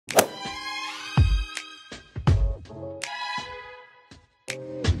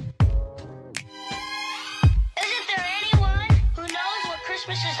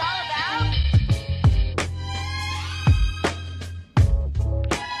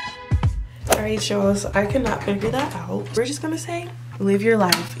Alright, y'all, so I could not figure that out. We're just gonna say, live your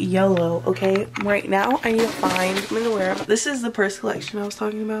life, YOLO, okay? Right now, I need to find something to wear. This is the purse collection I was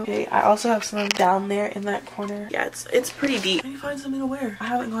talking about, okay? I also have some down there in that corner. Yeah, it's pretty deep. I need to find something to wear. I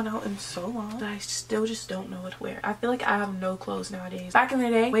haven't gone out in so long that I still just don't know what to wear. I feel like I have no clothes nowadays. Back in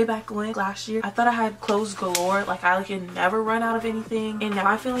the day, way back when, last year, I thought I had clothes galore. Like, I could never run out of anything. And now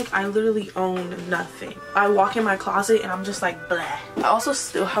I feel like I literally own nothing. I walk in my closet and I'm just like, bleh. I also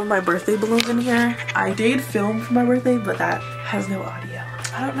still have my birthday balloons in here. I did film for my birthday, but that has no audio.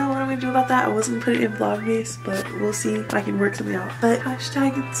 I don't know what I'm gonna do about that. I wasn't gonna put it in VLOGMAS, but we'll see if I can work something out. But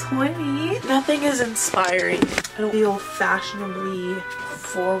hashtag 20. Nothing is inspiring. I don't feel fashionably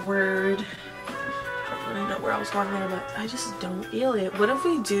forward. I don't really know where I was going there, but I just don't feel it. What if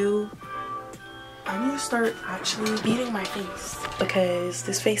we do... I need to start actually beating my face because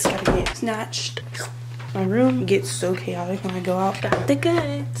this face gotta get snatched. My room gets so chaotic when I go out. Got the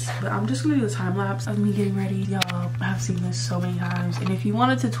goods. But I'm just gonna do a time lapse of me getting ready. Y'all, I've seen this so many times. And if you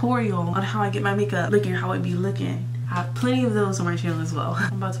want a tutorial on how I get my makeup looking how it be looking, I have plenty of those on my channel as well.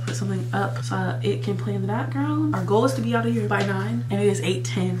 I'm about to put something up so it can play in the background. Our goal is to be out of here by 9 and it is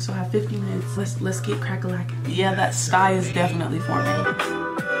 8:10, so I have 50 minutes. Let's get crack-a-lackin'. Yeah, that sty is definitely forming.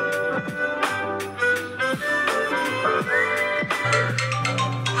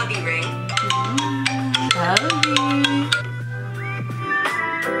 Hubby ring. Hubby.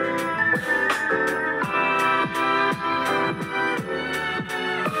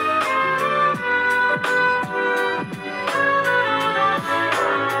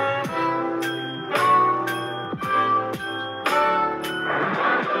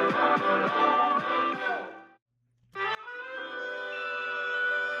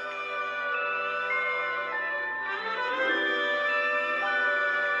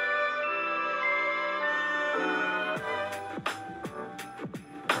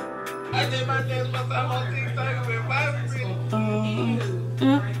 I did my dance myself on TikTok with my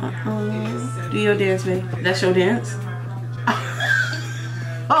Do your dance, babe. That's your dance?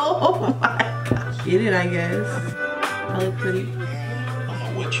 Oh my gosh. Get it, I guess. I look pretty. I don't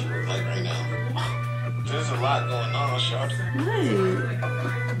know what you look like right now. There's a lot going on, shorty. What?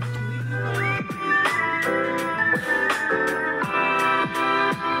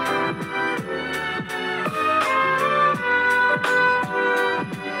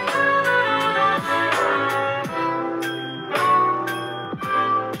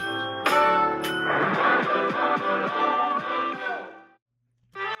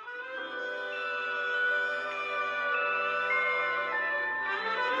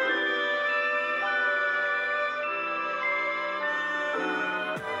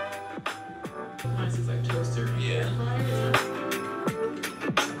 Mine is like toaster. Yeah.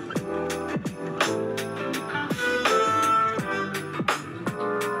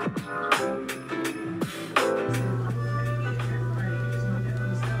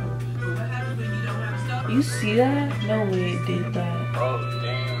 You see that? No way it did that. Oh,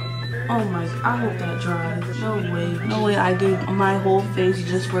 damn. Oh my, I hope that dries. No way. No way I did my whole face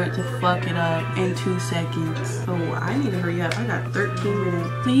just for it to fuck it up in 2 seconds. Oh, I need to hurry up. I got 13 minutes.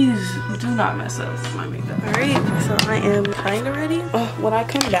 Please do not mess up my makeup. Alright, so I am kind of ready. When I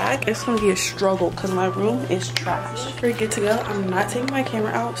come back, it's going to be a struggle because my room is trash. We're good to go. I'm not taking my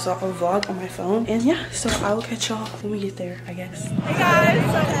camera out, so I'll vlog on my phone. And yeah, so I will catch y'all when we get there, I guess. Hey guys.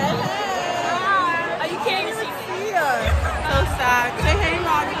 You can't even see us. So sad. Say hey,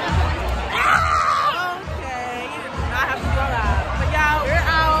 mommy. Okay, you did not have to do all that. But yeah, we're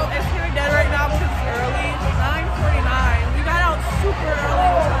out. It's here dead right now because it's early. 9:49. We got out super early,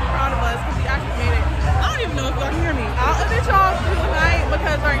 which I'm proud of us because we actually made it. I don't even know if y'all can hear me. I'll update y'all through the night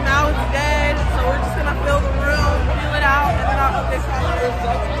because right now it's dead. So we're just gonna fill the room, fill it out, and then I'll update y'all later.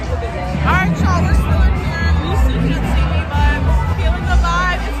 Alright, y'all, we're still in here. You still can't see me, but feeling the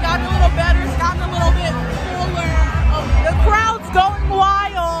vibe. It's gotten a little better. It's gotten a little bit cooler. Oh, the crowd's going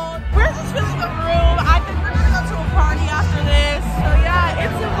wild. We're just filling the room. I think we're gonna go to a party after this. So yeah,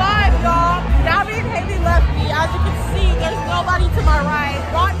 it's a vibe, y'all. Gabby and Haley left me. As you can see, there's nobody to my right.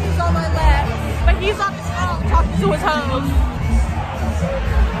 Rodney's on my left, but he's on his phone talking to his hoes.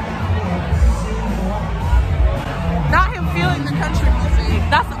 Not him feeling the country music.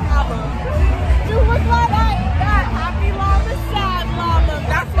 That's the problem. You look like that happy llama, sad llama.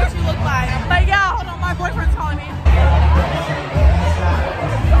 That's what you look like. But yeah, hold on, my boyfriend's calling me.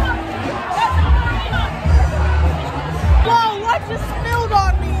 Whoa, what just spilled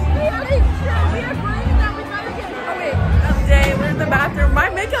on me? We agreed that we gotta get going. Another day, we're in the bathroom. My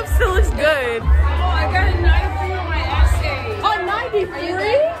makeup still looks good. Oh, I got a 93 on my essay. Oh,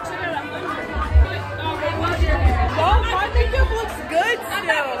 93? Oh, my makeup looks good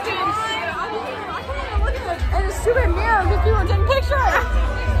still. stupid mirror because we were taking pictures.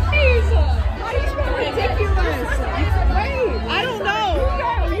 Please. Why are you so ridiculous? Wait, I don't know.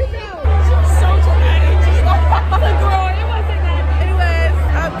 You go. So dramatic. Just the girl. It wasn't that. Anyways,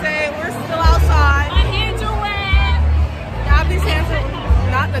 update. We're still outside. My hands are wet. Gabby's hands are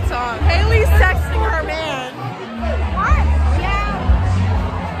not the tongue. Haley's texting her man. What? Yeah.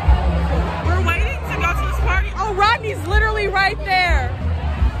 We're waiting to go to this party. Oh, Rodney's literally right there.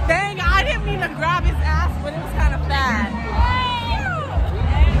 Dang, I didn't mean to grab his ass, but it was kind of bad.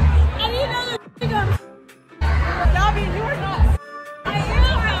 I didn't know the Gabby, you are not. I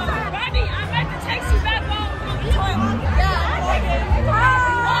am. Rodney, I meant to text you back while we're talking.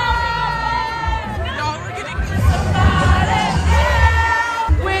 No, we're getting somebody.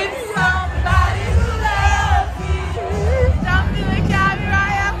 With somebody who loves you. Don't feel like Kayy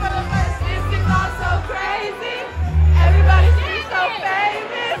Rache for the first instant, all so crazy. Everybody seems so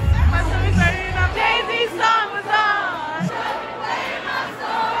famous. My stomach's hurting up. Jay-Z's song was on.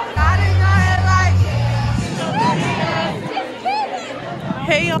 Got in your head like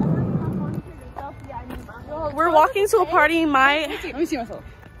hey, y'all. We're walking to a party. Let me see myself.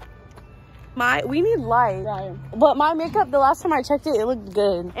 We need light. Yeah, but my makeup, the last time I checked it, it looked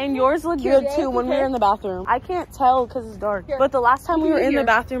good. And yours looked good too when we were in the bathroom. I can't tell because it's dark. But the last time we were in the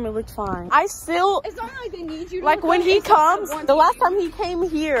bathroom, it looked fine. I still, It's not like they need you. like when he comes, the last time he came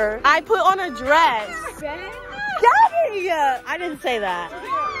here, I put on a dress. Gabby! I didn't say that.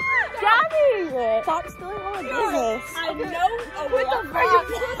 Gabby! Stop stealing all my business. I know. What the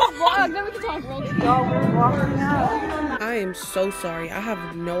fuck? Then we can talk real quick. Y'all, we're walking out. I am so sorry. I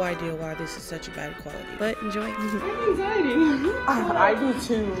have no idea why this is such a bad quality. But enjoy. I have anxiety. I do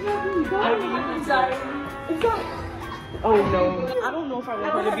too. Oh no. I don't know if I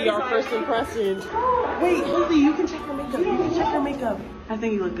want her to be our first impression. Wait, Lizzie, you can check her makeup. You can check her makeup. I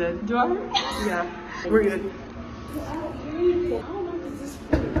think you look good. Do I? Yeah. We're good.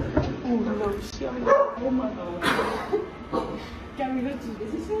 Oh no, oh my god. Gabby,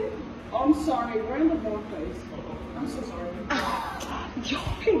 is this it? Oh, I'm sorry, we're in the wrong place. I'm so sorry. Yo,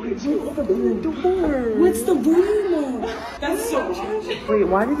 open the door. What's the room? That's so cute. Wait,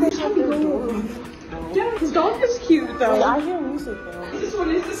 why did they have the door? Yeah, his dog is cute though. Wait, I hear music though. Is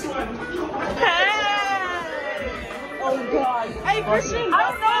this one? Hey! Oh god. Hey, Christian,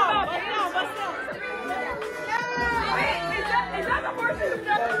 what's up? What's up? Is that the horse who's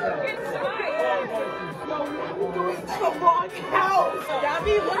The wrong house.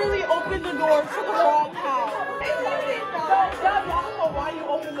 Gabby literally opened the door to the wrong house. Gabby, I don't know why you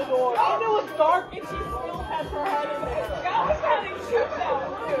opened the door. And it was dark and she still had her head in there. That was kind of cute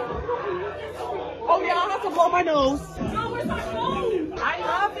Oh yeah, I have to blow my nose. No, where's my phone? I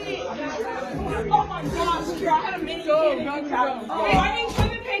love it. Oh my gosh, here, I had a mini go. Hey, I need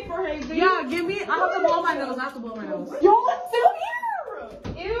toilet paper, Hazy. Yeah, give me. I have to blow my nose. Yo, let's do it.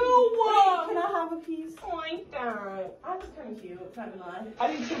 Ew. Can I have a piece? Like that. I was kind of cute. Kind of nice. I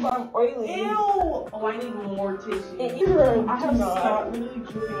need to, but I'm oily. Ew. Oh, I need more tissue. I have stopped literally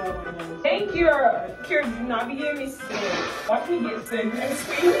dripping out of my nose. Thank you. Kira, do not be getting me sick. Watch me get sick next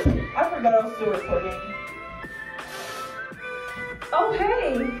week. I forgot I was still recording. Oh,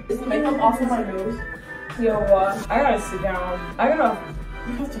 hey. Is the makeup off of my nose? Yo, I gotta sit down.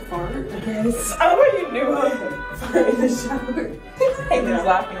 You have to fart? Yes. I know you knew it. Fart in the shower. Hazel's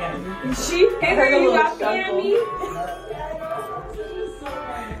laughing at me. Hazel, are you laughing at me?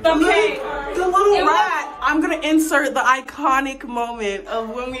 Okay. The little rat. I'm gonna insert the iconic moment of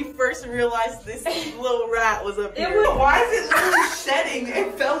when we first realized this little rat was up here. Why is it literally shedding?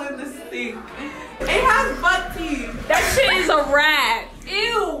 It fell in the sink. It has butt teeth. That shit is a rat.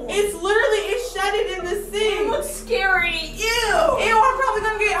 Ew. It's literally, it's shedded in the sink. It looks scary. Ew. Ew, I'm probably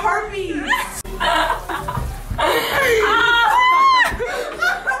gonna get herpes.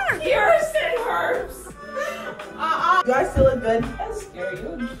 Yours and hers. You guys still look good? That's scary. You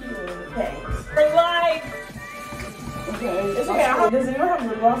look cute. Thanks. We're like. Okay. It's okay. Does anyone have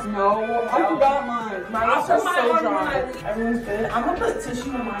lip gloss? No. I forgot mine. Mine is so dry. Everyone's good. I'm gonna put tissue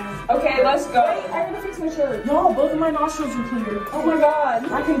in mine. Okay, let's go. I'm gonna fix my shirt. No, both of my nostrils are clear. Oh my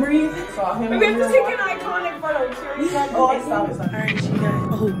god. I can breathe. So We have to take an iconic photo. Oh, stop. Alright, you guys.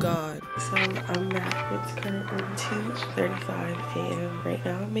 Oh god. So I'm back. It's currently 2:35 a.m. right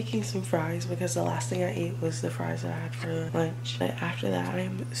now. I'm making some fries because the last thing I ate was the fries that I had for lunch. But after that, I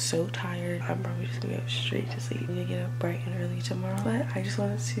am so tired. I'm probably just gonna go straight to sleep. I'm gonna get up bright and early tomorrow. But I just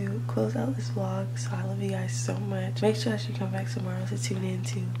wanted to close out this vlog. So I love you guys so much. Make sure that you come back tomorrow to tune in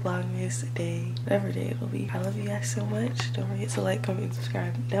to VLOGMAS day, whatever day it'll be. I love you guys so much. Don't forget to like, comment, and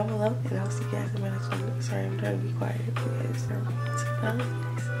subscribe down below. And I'll see you guys in my next one. Sorry, I'm trying to be quiet. You guys are bye.